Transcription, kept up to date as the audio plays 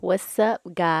What's up,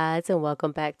 guys, and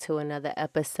welcome back to another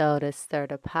episode of Stir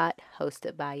the Pot,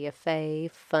 hosted by your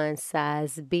fave, Fun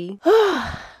Size B.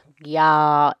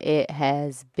 Y'all, it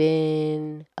has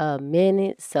been a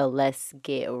minute, so let's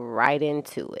get right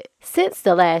into it. Since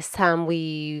the last time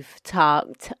we've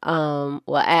talked,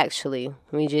 actually,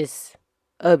 let me just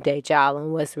update y'all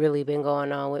on what's really been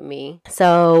going on with me.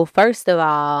 So first of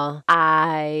all,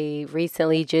 I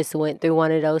recently just went through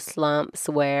one of those slumps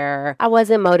where I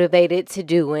wasn't motivated to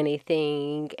do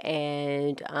anything,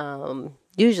 and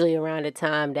usually around the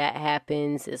time that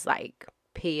happens is like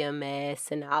PMS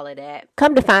and all of that.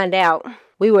 Come to find out,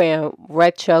 we were in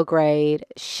retrograde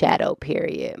shadow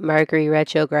period, Mercury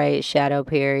retrograde shadow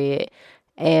period.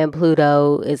 And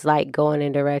Pluto is like going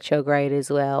into retrograde as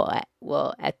well.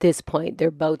 Well, at this point, they're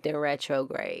both in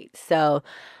retrograde. So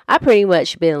I pretty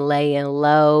much been laying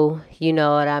low, you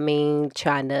know what I mean?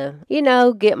 Trying to,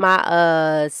 get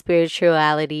my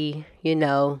spirituality,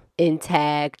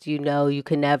 intact. You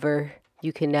can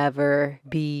never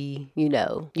be,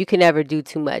 you can never do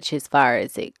too much as far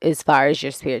as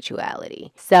your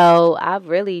spirituality. So I've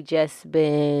really just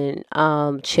been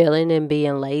chilling and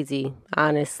being lazy,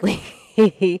 honestly.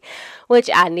 Which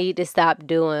I need to stop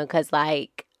doing, because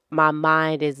like my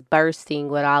mind is bursting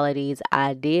with all of these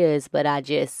ideas, but I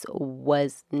just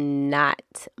was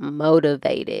not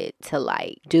motivated to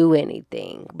like do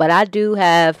anything. But I do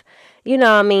have,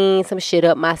 some shit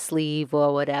up my sleeve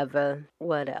or whatever.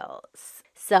 What else?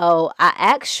 So I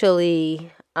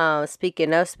actually,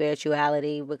 speaking of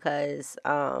spirituality, because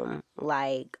I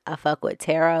fuck with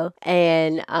tarot,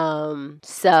 and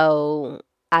so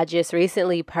I just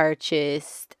recently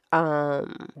purchased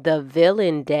the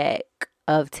villain deck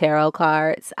of tarot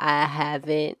cards. I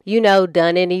haven't,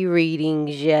 done any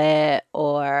readings yet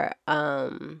or,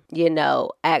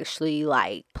 actually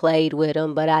like played with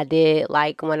them. But I did,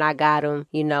 like when I got them,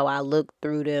 I looked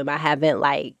through them. I haven't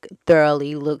like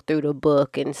thoroughly looked through the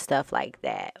book and stuff like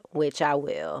that, which I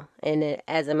will. And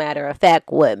as a matter of fact,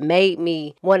 what made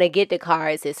me want to get the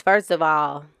cards is, first of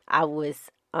all, I was,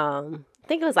 I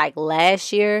think it was like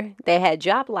last year. They had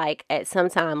dropped like at some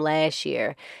time last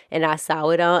year, and I saw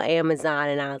it on Amazon,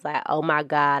 and I was like, oh my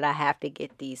God, I have to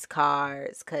get these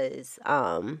cards, because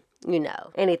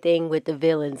anything with the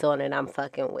villains on it I'm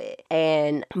fucking with.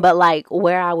 But like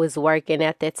where I was working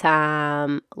at the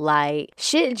time, like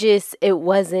shit just, it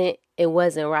wasn't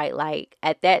right. Like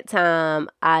at that time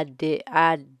I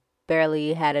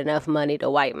barely had enough money to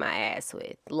wipe my ass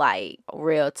with, like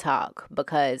real talk,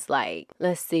 because like,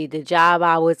 let's see, the job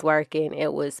I was working,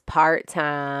 it was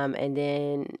part-time, and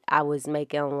then I was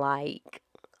making like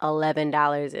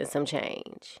 $11 and some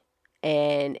change.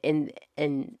 And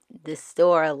in the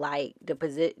store, like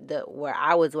where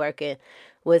I was working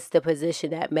was the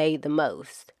position that made the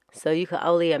most. So you can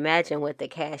only imagine what the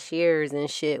cashiers and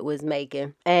shit was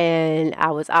making. And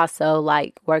I was also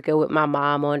like working with my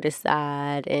mom on the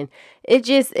side. And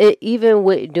even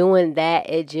with doing that,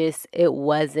 it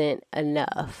wasn't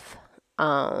enough.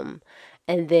 And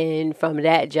then from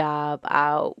that job,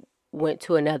 I went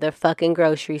to another fucking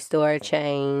grocery store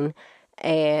chain.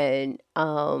 And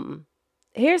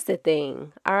here's the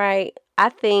thing, all right? I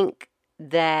think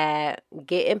that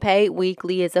getting paid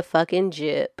weekly is a fucking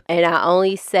jip. And I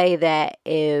only say that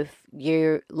if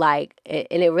you're like, and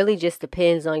it really just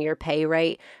depends on your pay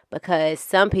rate, because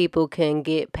some people can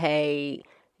get paid,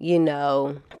 $15,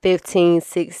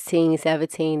 $16,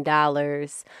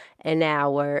 $17 an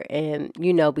hour and,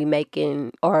 be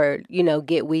making, or,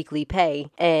 get weekly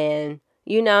pay. And,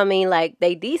 like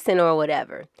they decent or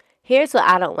whatever. Here's what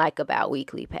I don't like about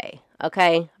weekly pay,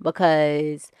 okay?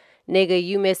 Because nigga,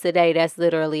 you miss a day, that's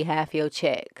literally half your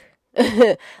check.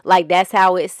 Like, that's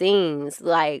how it seems.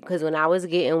 Like, because when I was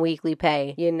getting weekly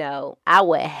pay, I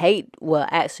would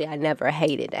I never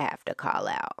hated to have to call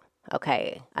out.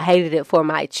 Okay, I hated it for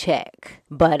my check,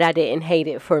 but I didn't hate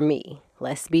it for me.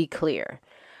 Let's be clear.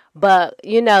 But,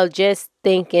 just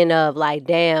thinking of like,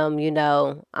 damn,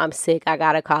 I'm sick, I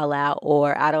gotta call out,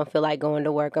 or I don't feel like going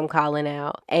to work, I'm calling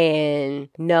out. And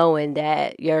knowing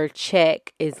that your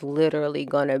check is literally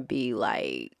gonna be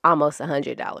like almost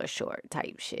 $100 short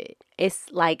type shit. It's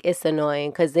like, it's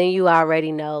annoying, because then you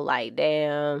already know, like,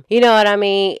 damn, you know what I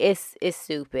mean? It's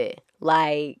stupid.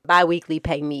 Like, bi-weekly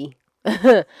pay me.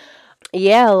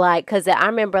 Yeah, like, because I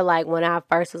remember, like, when I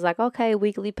first was like, okay,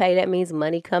 weekly pay, that means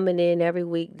money coming in every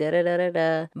week,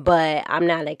 da-da-da-da-da. But I'm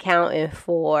not accounting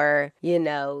for,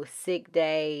 sick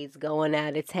days, going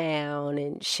out of town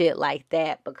and shit like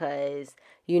that, because,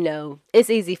 it's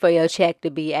easy for your check to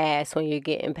be ass when you're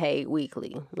getting paid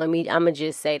weekly. I'm going to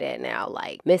just say that now.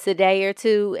 Like, miss a day or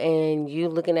two and you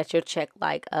looking at your check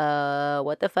like,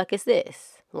 what the fuck is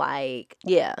this? Like,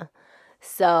 yeah.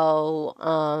 So,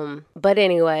 but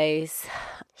anyways,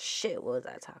 shit, what was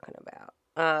I talking about?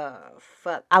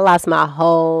 Fuck. I lost my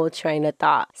whole train of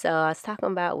thought. So I was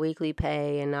talking about weekly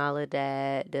pay and all of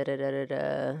that. Da da da da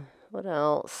da. What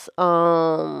else?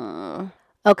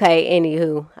 Okay,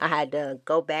 anywho, I had to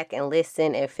go back and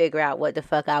listen and figure out what the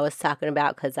fuck I was talking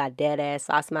about because I dead ass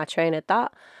lost my train of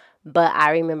thought. But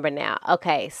I remember now.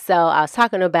 Okay, so I was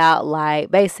talking about like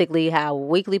basically how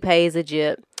weekly pay is a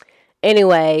jip.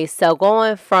 Anyway, so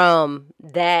going from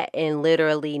that and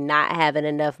literally not having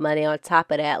enough money on top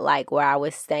of that, like where I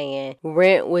was staying,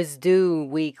 rent was due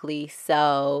weekly.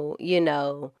 So,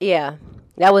 yeah,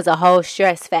 that was a whole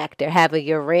stress factor having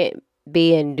your rent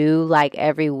being due like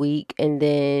every week. And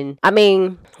then, I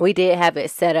mean, we did have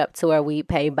it set up to where we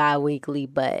pay bi-weekly,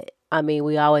 but I mean,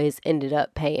 we always ended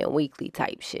up paying weekly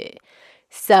type shit.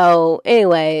 So,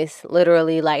 anyways,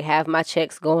 literally like half my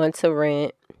checks going to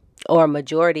rent or a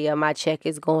majority of my check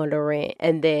is going to rent.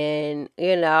 And then,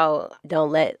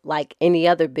 don't let like any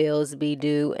other bills be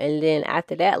due. And then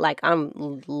after that, like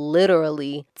I'm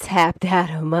literally tapped out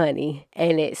of money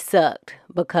and it sucked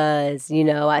because,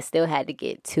 I still had to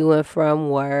get to and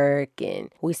from work and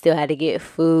we still had to get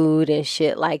food and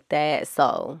shit like that.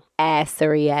 So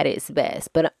assery at its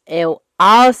best. But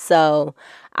also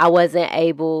I wasn't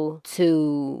able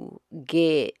to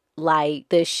get like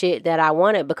the shit that I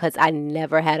wanted because I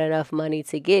never had enough money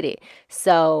to get it.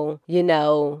 So,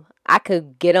 I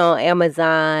could get on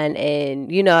Amazon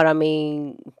and, you know what I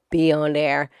mean, be on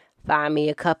there, find me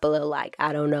a couple of like,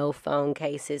 I don't know, phone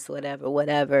cases,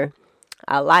 whatever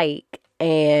I like,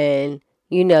 and,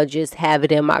 just have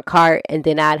it in my cart, and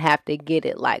then I'd have to get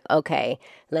it like, okay,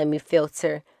 let me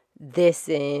filter this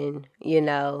in,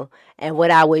 and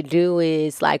what I would do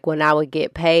is like when I would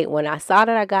get paid, when I saw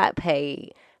that I got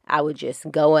paid, I would just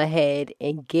go ahead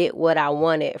and get what I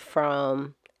wanted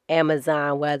from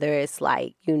Amazon, whether it's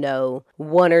like,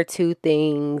 one or two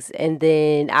things. And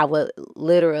then I would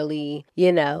literally,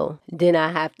 then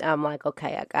I'm like,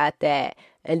 okay, I got that.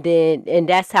 And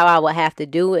that's how I would have to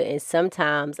do it. And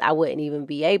sometimes I wouldn't even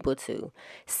be able to.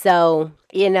 So,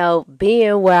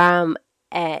 being where I'm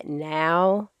at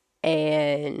now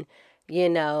and,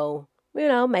 making a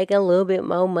little bit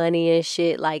more money and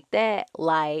shit like that,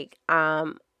 like,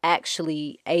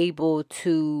 actually able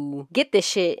to get the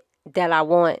shit that I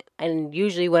want. And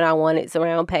usually when I want it's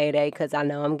around payday because I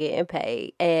know I'm getting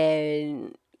paid.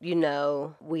 And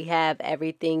we have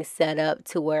everything set up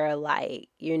to where like,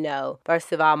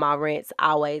 first of all, my rent's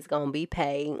always gonna be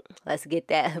paid. Let's get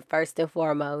that first and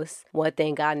foremost. One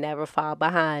thing I never fall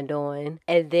behind on.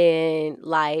 And then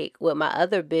like with my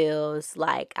other bills,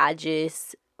 like I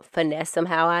just finesse them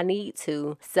how I need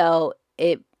to. So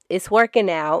it's working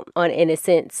out in a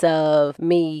sense of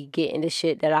me getting the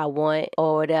shit that I want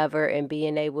or whatever and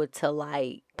being able to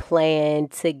like plan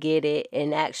to get it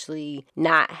and actually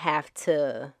not have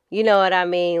to, you know what I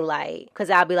mean? Like, because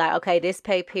I'll be like, okay, this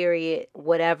pay period,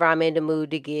 whatever I'm in the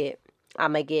mood to get,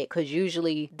 I'm going to get. Because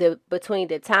usually between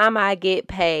the time I get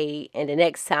paid and the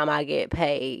next time I get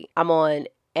paid, I'm on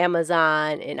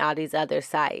Amazon and all these other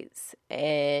sites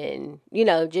and,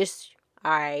 just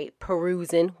all right,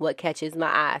 perusing what catches my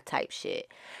eye type shit.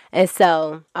 And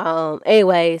so,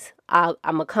 anyways, I'm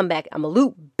going to come back. I'm going to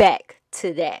loop back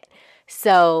to that.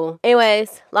 So,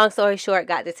 anyways, long story short,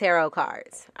 got the tarot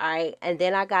cards. All right. And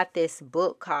then I got this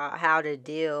book called How to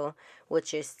Deal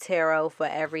with Your Tarot for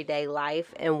Everyday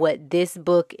Life. And what this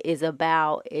book is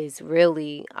about is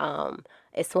really,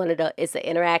 it's an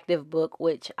interactive book,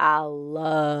 which I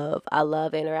love. I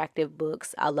love interactive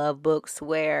books. I love books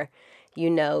where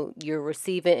you're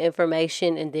receiving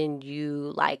information and then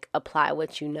you like apply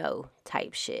what you know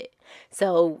type shit.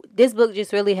 So this book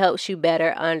just really helps you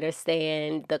better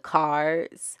understand the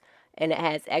cards, and it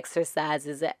has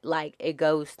exercises that like it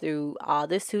goes through all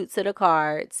the suits of the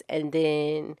cards, and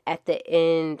then at the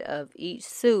end of each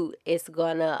suit it's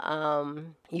gonna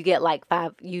you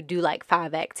do like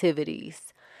 5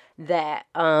 activities that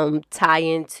tie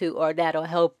into or that'll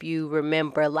help you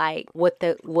remember like what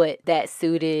that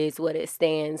suit is, what it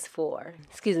stands for.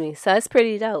 Excuse me. So it's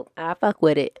pretty dope. I fuck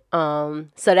with it. So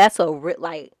that's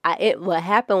what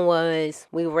happened was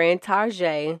we were in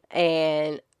Target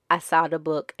and I saw the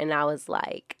book and I was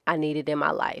like, I need it in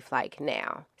my life like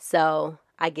now. So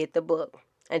I get the book.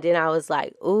 And then I was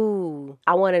like, ooh,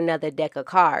 I want another deck of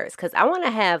cards because I want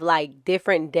to have like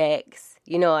different decks.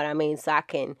 You know what I mean? So I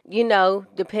can,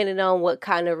 depending on what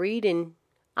kind of reading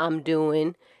I'm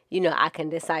doing, I can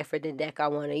decipher the deck I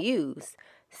want to use.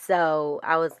 So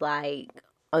I was like,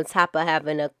 on top of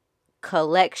having a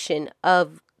collection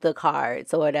of the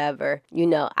cards or whatever,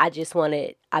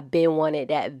 I've been wanted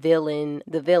the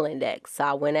villain deck. So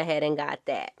I went ahead and got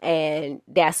that. And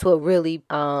that's what really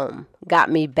got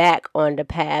me back on the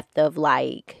path of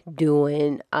like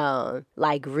doing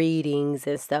like readings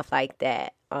and stuff like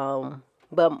that.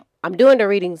 But I'm doing the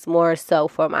readings more so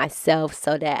for myself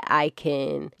so that I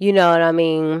can,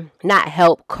 not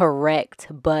help correct,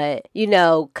 but,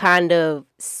 kind of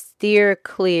steer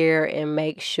clear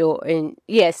and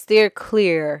steer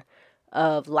clear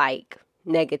of like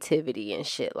negativity and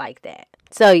shit like that.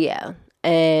 So yeah.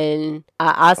 And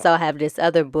I also have this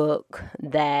other book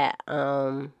that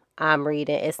I'm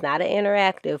reading. It's not an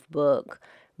interactive book,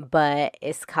 but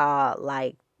it's called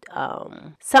like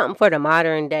something for the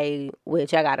modern day,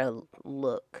 which I gotta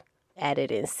look at it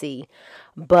and see.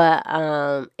 But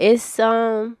it's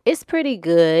pretty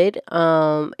good.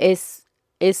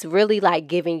 It's really like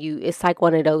giving you, it's like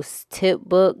one of those tip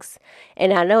books.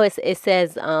 And I know it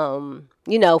says for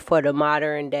the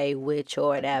modern day witch or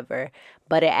whatever,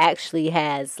 but it actually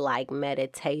has like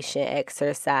meditation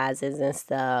exercises and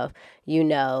stuff,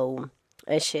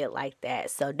 and shit like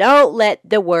that. So don't let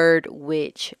the word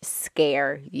witch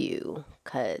scare you,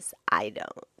 cause I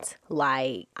don't.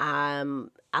 Like I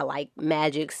like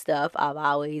magic stuff. I've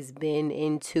always been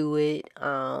into it.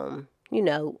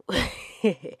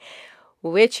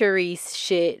 Witchery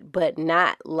shit, but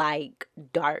not like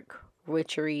dark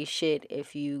witchery shit.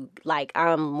 If you like,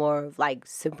 I'm more of like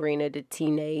Sabrina the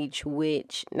Teenage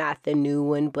Witch, not the new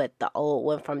one, but the old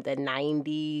one from the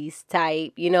 90s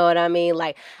type. You know what I mean?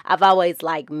 Like, I've always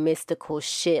liked mystical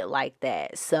shit like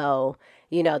that. So,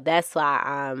 that's why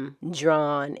I'm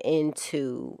drawn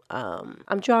into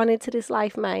this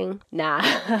life, man.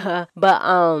 Nah. But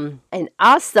and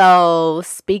also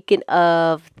speaking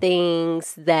of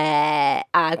things that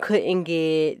I couldn't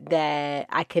get that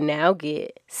I can now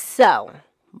get. So,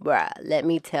 bruh, let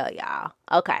me tell y'all.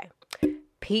 Okay.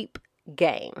 Peep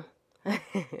game.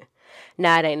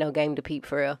 Nah, it ain't no game to peep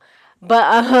for real.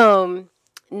 But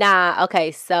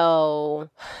okay, so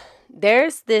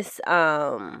there's this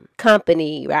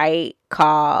company, right,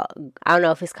 called, I don't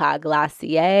know if it's called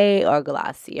Glossier or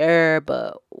Glossier,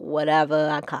 but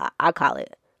whatever, I call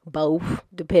it both,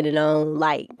 depending on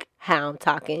like how I'm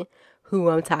talking, who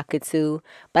I'm talking to.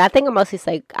 But I think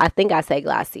I say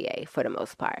Glossier for the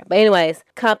most part. But anyways,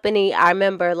 company, I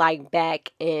remember like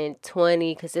back in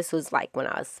because this was like when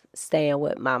I was staying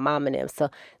with my mom and them. So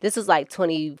this was like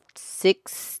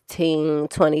 2016,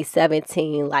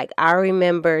 2017. Like I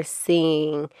remember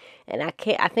seeing, and I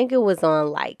think it was on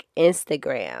like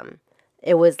Instagram.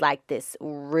 It was like this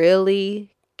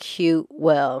really cute,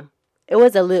 it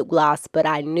was a lip gloss, but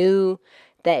I knew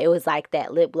that it was like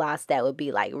that lip gloss that would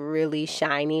be like really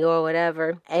shiny or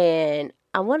whatever. And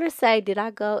I want to say, did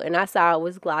I go and I saw it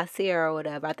was Glossier or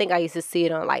whatever. I think I used to see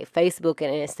it on like Facebook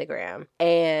and Instagram.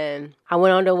 And I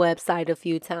went on the website a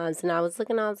few times and I was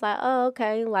looking, I was like, oh,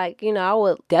 okay. Like, I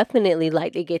would definitely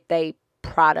like to get their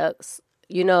products.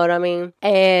 You know what I mean?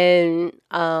 And,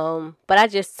 but I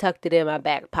just tucked it in my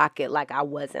back pocket. Like I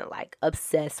wasn't like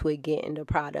obsessed with getting the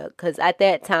product. Cause at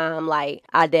that time, like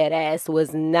I dead ass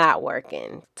was not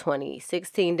working.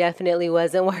 2016 definitely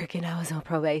wasn't working. I was on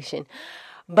probation.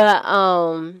 But,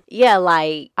 yeah,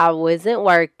 like I wasn't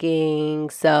working.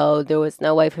 So there was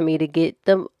no way for me to get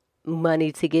the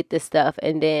money to get the stuff.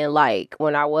 And then like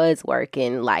when I was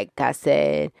working, like I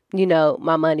said,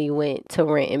 my money went to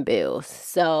rent and bills.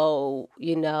 So,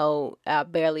 I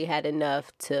barely had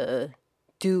enough to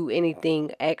do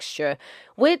anything extra,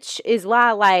 which is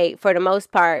why like for the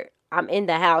most part, I'm in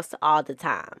the house all the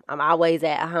time. I'm always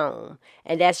at home.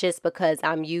 And that's just because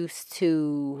I'm used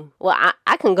to,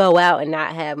 I can go out and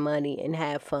not have money and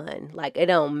have fun. Like, it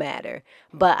don't matter.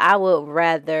 But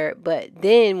but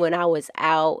then when I was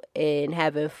out and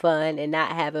having fun and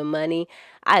not having money,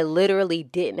 I literally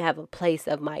didn't have a place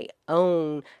of my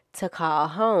own to call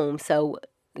home. So,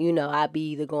 I'd be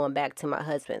either going back to my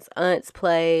husband's aunt's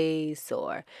place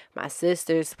or my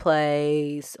sister's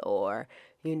place or,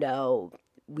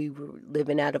 we were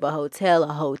living out of a hotel,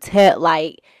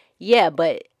 like, yeah,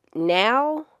 but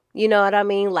now, you know what I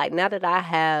mean? Like, now that I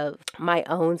have my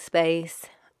own space,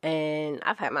 and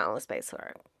I've had my own space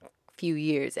for a few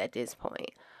years at this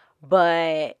point,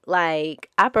 but, like,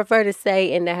 I prefer to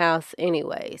stay in the house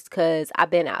anyways, because I've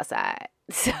been outside,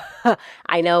 so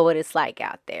I know what it's like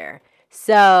out there.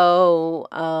 So,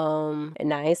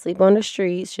 and I ain't sleep on the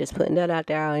streets, just putting that out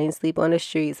there. I ain't sleep on the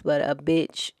streets, but a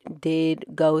bitch did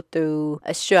go through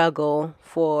a struggle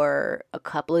for a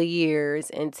couple of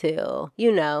years until,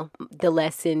 the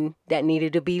lesson that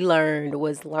needed to be learned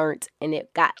was learnt, and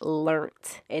it got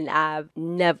learnt. And I've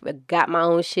never got my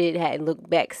own shit, hadn't looked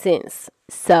back since.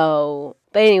 So,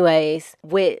 but anyways,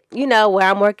 with, where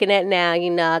I'm working at now,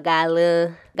 I got a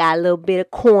little bit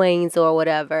of coins or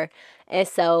whatever. And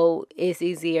so it's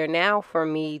easier now for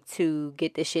me to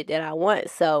get the shit that I want.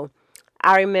 So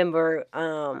I remember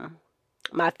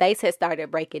my face had started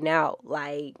breaking out,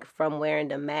 like from wearing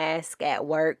the mask at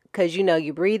work. Because,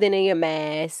 you're breathing in your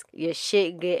mask, your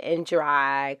shit getting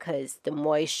dry because the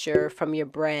moisture from your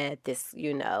breath is,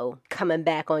 coming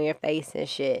back on your face and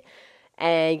shit.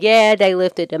 And yeah, they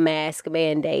lifted the mask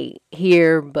mandate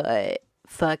here, but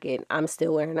fuck it, I'm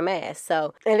still wearing a mask.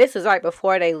 So, and this was right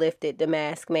before they lifted the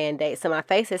mask mandate. So my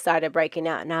face had started breaking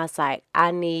out, and I was like,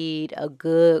 I need a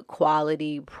good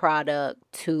quality product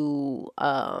to,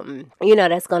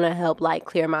 that's gonna help like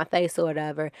clear my face or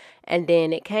whatever. And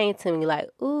then it came to me like,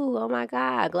 ooh, oh my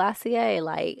God, Glossier.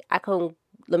 Like,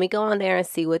 let me go on there and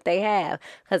see what they have.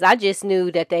 Cause I just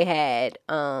knew that they had,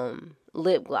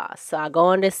 lip gloss. So I go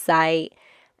on the site,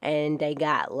 and they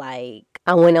got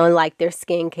I went on their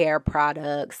skincare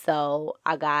products. So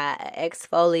I got an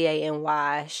exfoliate and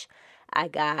wash. I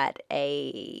got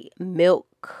a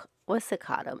what's it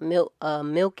called?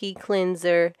 Milky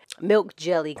cleanser, milk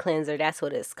jelly cleanser. That's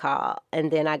what it's called.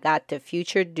 And then I got the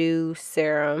Future Dew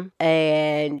serum,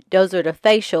 and those are the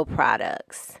facial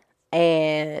products.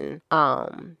 And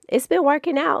it's been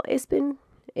working out. It's been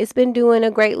doing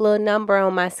a great little number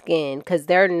on my skin, because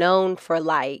they're known for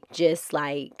just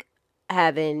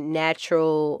having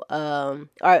natural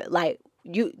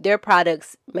their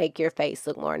products make your face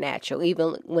look more natural.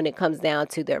 Even when it comes down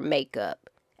to their makeup,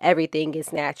 everything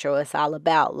is natural. It's all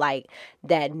about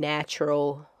that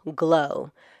natural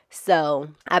glow. So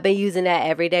I've been using that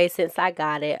every day since I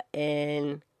got it.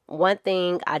 And one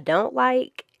thing I don't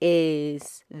like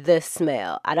is the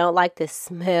smell. I don't like the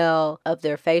smell of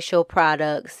their facial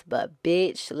products, but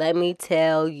bitch, let me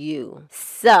tell you.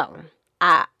 So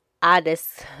I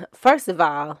just, first of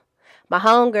all, my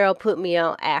homegirl put me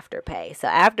on Afterpay. So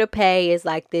Afterpay is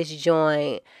this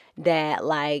joint that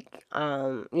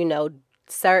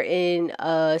certain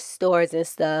stores and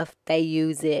stuff, they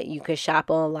use it. You can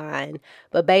shop online,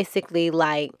 but basically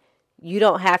you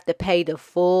don't have to pay the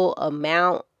full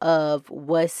amount of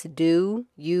what's due.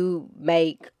 You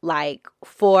make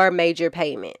 4 major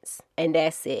payments, and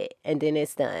that's it. And then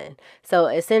it's done. So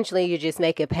essentially you're just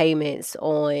making payments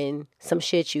on some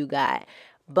shit you got.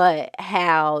 But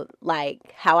how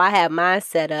I have mine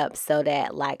set up so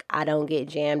that I don't get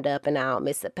jammed up and I don't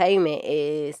miss a payment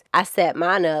is I set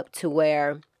mine up to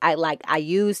where I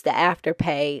use the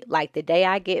Afterpay. The day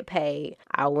I get paid,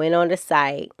 I went on the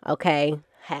site, okay,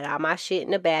 had all my shit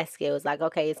in the basket. It was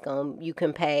okay, you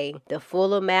can pay the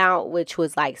full amount, which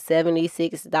was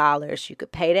 $76. You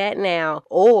could pay that now,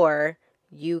 or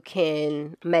you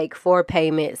can make 4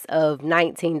 payments of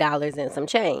 $19 and some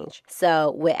change.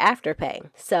 So with Afterpay.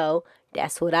 So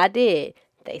that's what I did.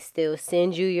 They still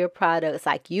send you your products.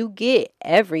 You get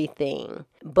everything,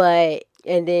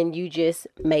 and then you just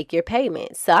make your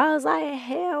payments. So I was like,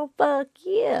 hell, fuck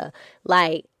yeah.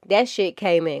 That shit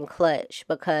came in clutch,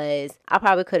 because I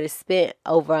probably could have spent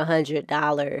over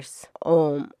 $100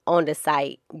 on the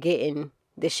site getting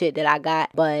the shit that I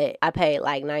got, but I paid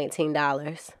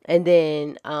 $19. And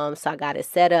then so I got it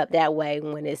set up that way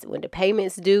when the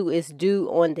payments due, it's due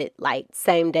on the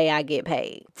same day I get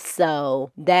paid.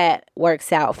 So that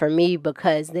works out for me,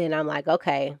 because then I'm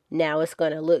okay, now it's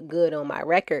gonna look good on my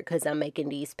record because I'm making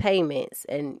these payments,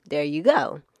 and there you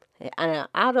go.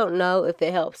 I don't know if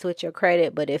it helps with your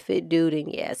credit, but if it do, then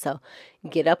yeah. So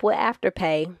get up with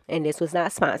Afterpay, and this was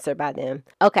not sponsored by them.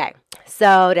 Okay,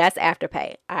 so that's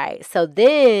Afterpay. All right, so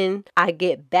then I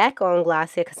get back on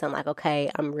Glossier because I'm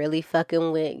okay, I'm really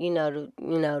fucking with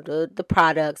the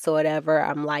products or whatever.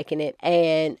 I'm liking it,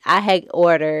 and I had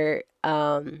ordered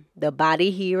the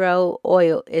Body Hero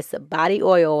oil. It's a body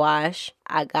oil wash.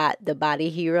 I got the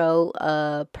Body Hero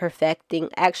perfecting.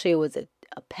 Actually, it was a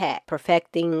pack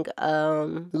perfecting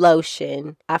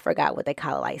lotion. I forgot what they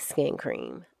call it, skin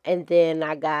cream. And then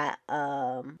I got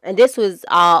and this was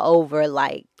all over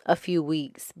a few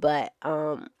weeks, but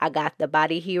I got the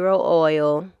Body Hero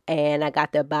oil, and I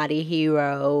got the Body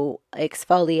Hero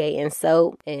exfoliating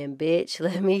soap. And bitch,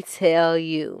 let me tell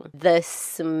you, the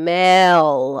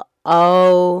smell,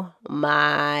 oh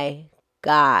my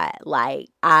God,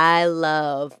 I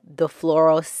love the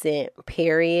floral scent,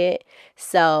 period.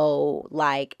 So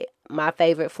my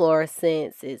favorite floral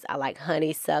scents is I like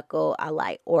honeysuckle, I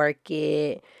like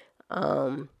orchid.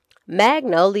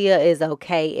 Magnolia is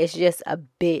okay. It's just a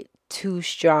bit too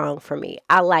strong for me.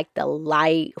 I like the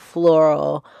light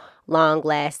floral long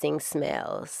lasting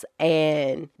smells,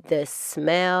 and the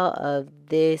smell of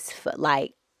this,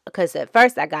 like, because at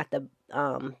first I got the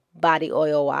body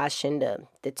oil wash and the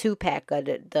 2-pack of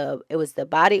the it was the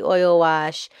body oil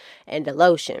wash and the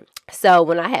lotion. So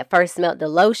when I had first smelled the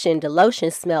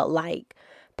lotion smelled like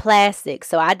plastic.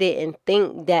 So I didn't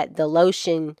think that the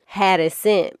lotion had a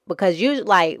scent, because usually,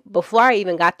 like, before I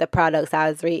even got the products, I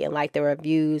was reading like the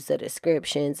reviews, the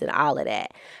descriptions, and all of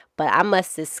that. But I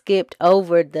must have skipped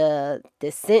over the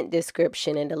scent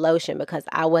description in the lotion because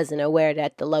I wasn't aware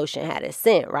that the lotion had a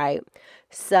scent, right?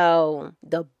 So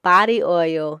the body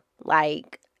oil,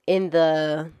 like, in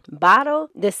the bottle,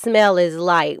 the smell is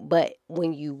light, but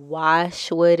when you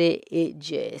wash with it, it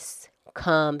just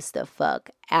comes the fuck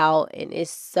out, and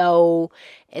it's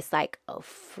like a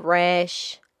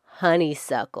fresh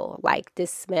honeysuckle. Like, the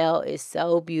smell is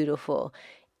so beautiful.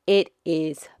 It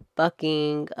is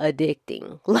fucking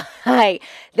addicting.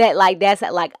 That's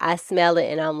like, I smell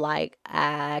it and I'm like,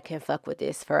 I can fuck with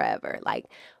this forever. Like,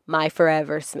 my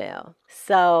forever smell.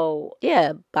 So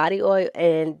yeah, body oil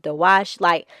and the wash,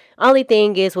 like, only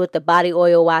thing is with the body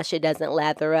oil wash, it doesn't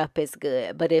lather up as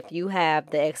good. But if you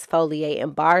have the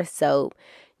exfoliating bar soap,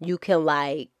 you can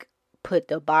like put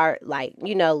the bar, like,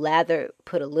 lather,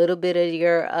 put a little bit of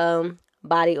your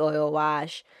body oil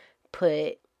wash,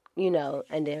 put,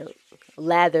 and then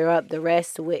lather up the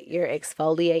rest with your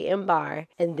exfoliating bar.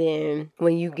 And then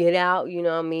when you get out,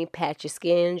 pat your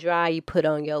skin dry, you put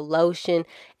on your lotion,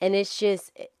 and it's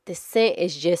just, the scent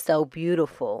is just so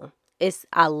beautiful.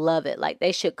 I love it. Like,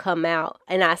 they should come out.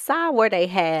 And I saw where they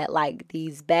had like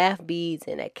these bath beads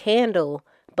and a candle,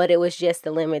 but it was just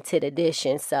a limited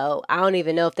edition. So I don't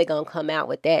even know if they're going to come out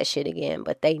with that shit again,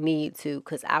 but they need to,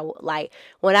 because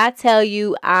when I tell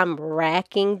you I'm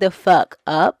racking the fuck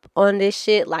up on this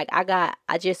shit, like,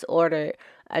 I just ordered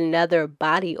another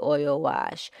body oil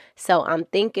wash. So I'm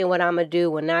thinking what I'm going to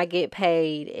do when I get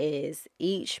paid is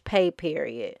each pay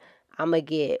period, I'm going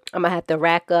to have to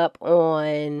rack up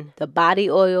on the body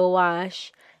oil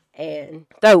wash and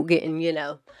throat getting,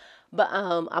 But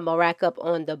I'm gonna rack up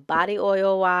on the body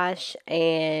oil wash,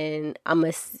 and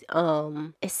it's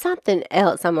something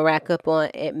else I'm gonna rack up on.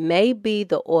 It may be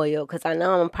the oil, because I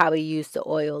know I'm probably use the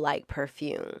oil like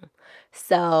perfume.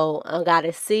 So I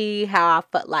gotta see how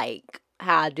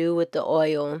I do with the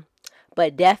oil.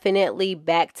 But definitely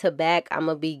back to back, I'm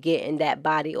gonna be getting that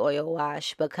body oil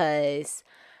wash, because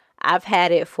I've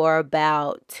had it for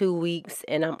about 2 weeks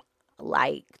and I'm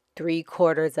like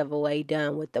 3/4 of the way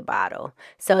done with the bottle.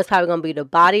 So it's probably gonna be the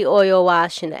body oil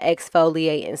wash and the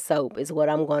exfoliating soap is what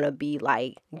I'm gonna be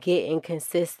like getting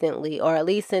consistently, or at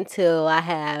least until I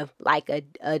have like a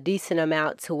decent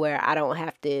amount to where I don't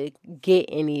have to get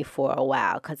any for a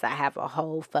while, because I have a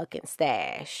whole fucking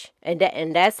stash. And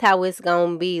that's how it's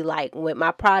gonna be like with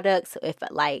my products.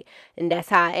 And that's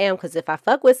how I am, because if I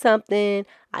fuck with something,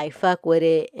 I fuck with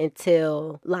it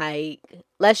until, like,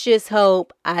 let's just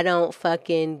hope I don't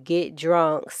fucking get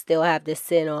drunk, still have the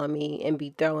scent on me, and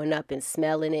be throwing up and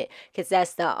smelling it. Because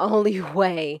that's the only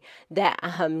way that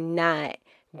I'm not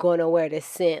going to wear the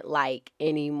scent, like,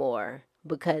 anymore.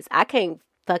 Because I can't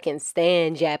fucking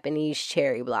stand Japanese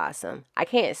cherry blossom. I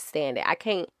can't stand it.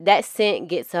 That scent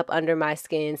gets up under my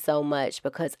skin so much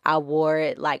because I wore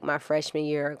it, like, my freshman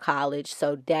year of college.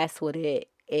 So that's what it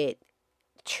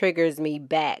triggers me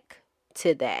back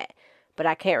to that. But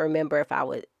I can't remember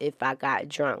if I got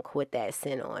drunk with that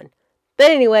scent on. But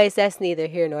anyways, that's neither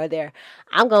here nor there.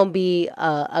 I'm gonna be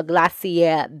a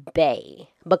Glossier bae,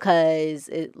 because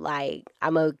I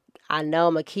know I'm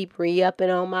gonna keep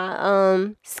re-upping on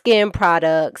my skin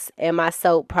products and my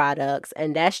soap products,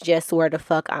 and that's just where the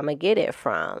fuck I'm gonna get it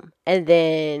from. And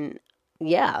then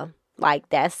yeah, like,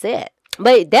 that's it.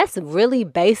 But that's really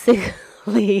basic.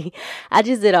 I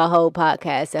just did a whole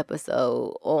podcast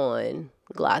episode on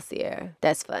Glossier.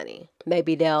 That's funny.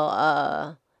 Maybe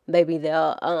they'll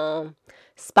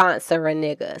sponsor a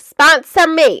nigga. Sponsor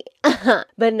me.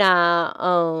 But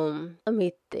nah, let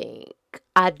me think.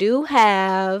 I do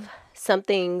have some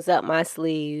things up my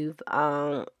sleeve.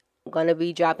 I'm going to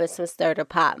be dropping some Stir the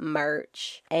Pot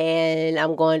merch, and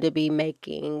I'm going to be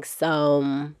making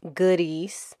some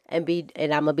goodies, and I'm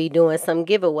going to be doing some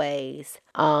giveaways.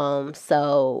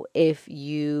 So if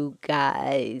you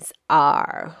guys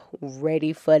are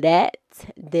ready for that,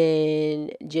 then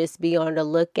just be on the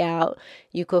lookout.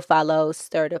 You could follow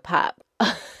Stir the Pot.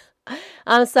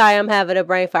 I'm sorry, I'm having a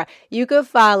brain fire. You could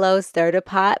follow Stir the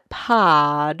Pot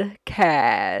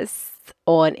Podcast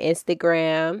on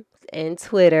Instagram and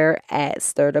Twitter at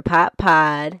Stir the Pot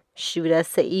Pod. Shoot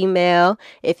us an email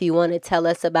if you want to tell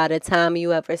us about a time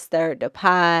you ever stirred the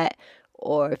pot,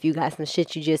 or if you got some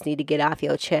shit you just need to get off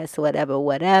your chest,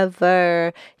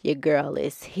 whatever. Your girl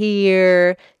is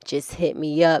here. Just hit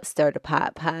me up,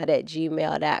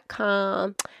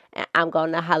 stirthepotpod@gmail.com, and I'm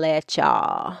gonna holla at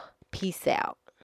y'all. Peace out.